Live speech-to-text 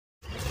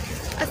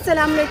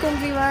Assalamualaikum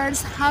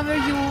viewers, how are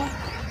you?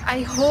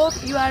 I hope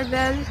you are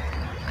well.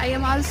 I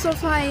am also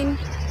fine.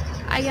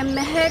 I am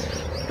Mehak.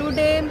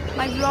 Today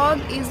my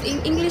vlog is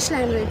in English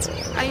language.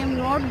 I am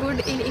not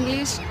good in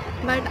English,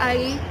 but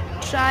I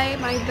try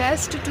my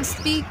best to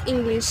speak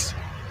English.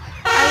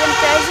 I am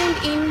present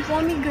in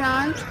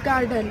Pomegranate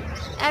garden.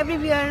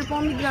 Everywhere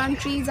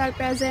pomegranate trees are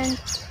present.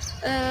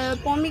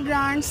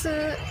 Pomegranates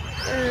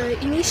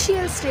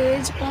initial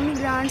stage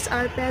pomegranates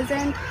are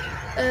present.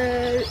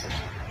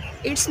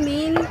 Its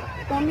mean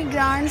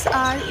pomegranates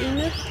are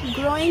in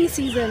growing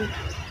season.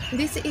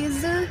 This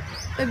is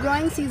the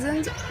growing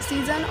season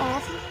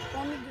of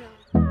pomegranate.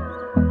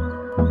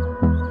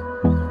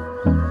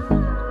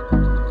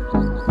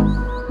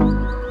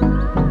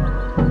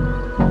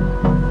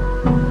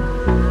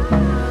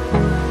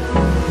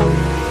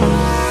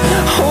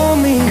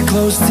 Hold me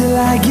close till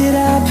I get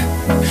up.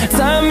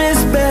 Time is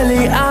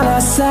barely on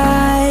our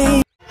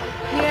side.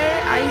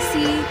 Here I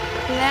see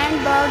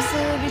land bugs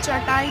which are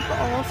type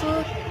of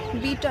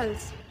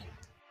beetles.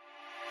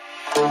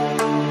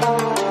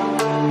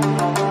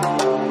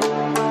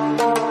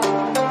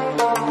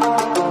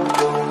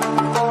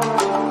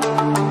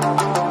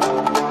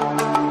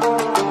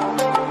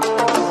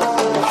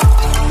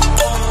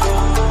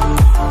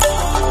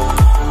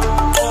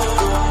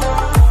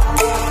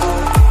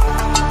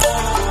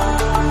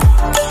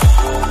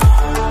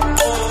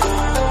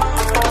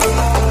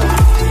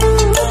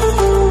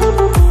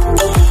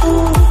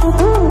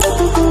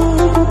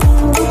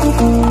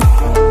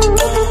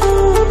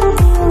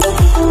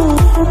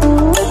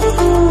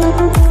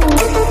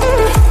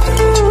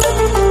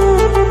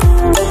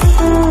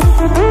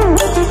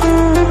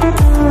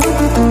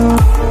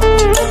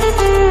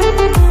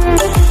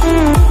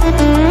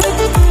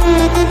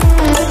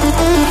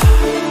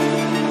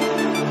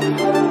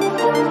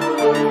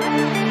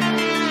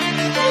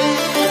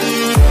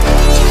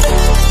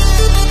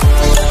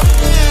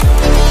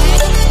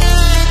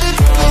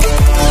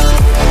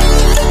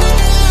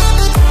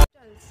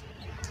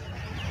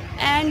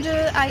 And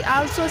I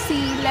also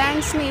see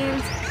land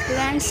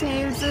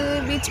snails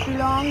which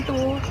belong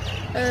to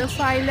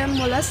phylum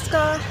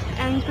Mollusca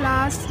and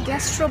class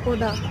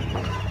Gastropoda.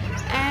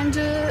 And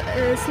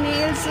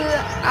snails,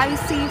 I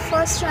see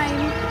first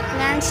time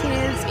land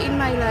snails in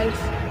my life.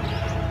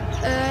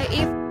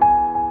 If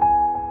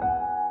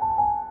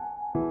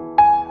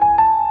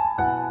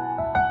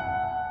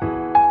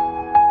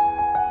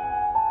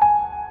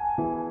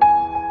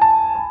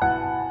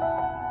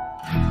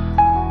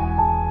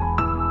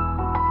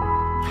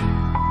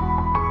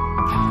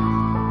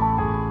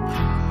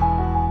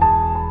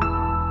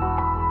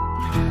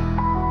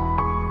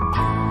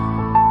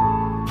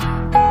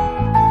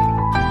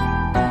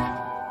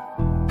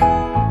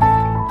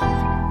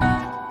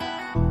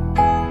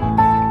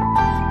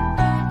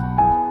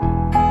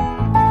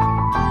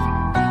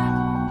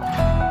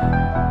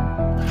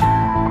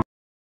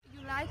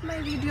my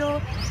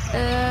video,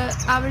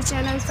 our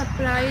channel,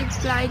 subscribe,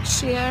 like,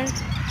 share,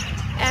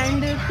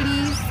 and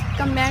please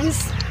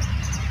comments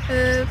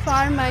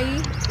for my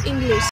English.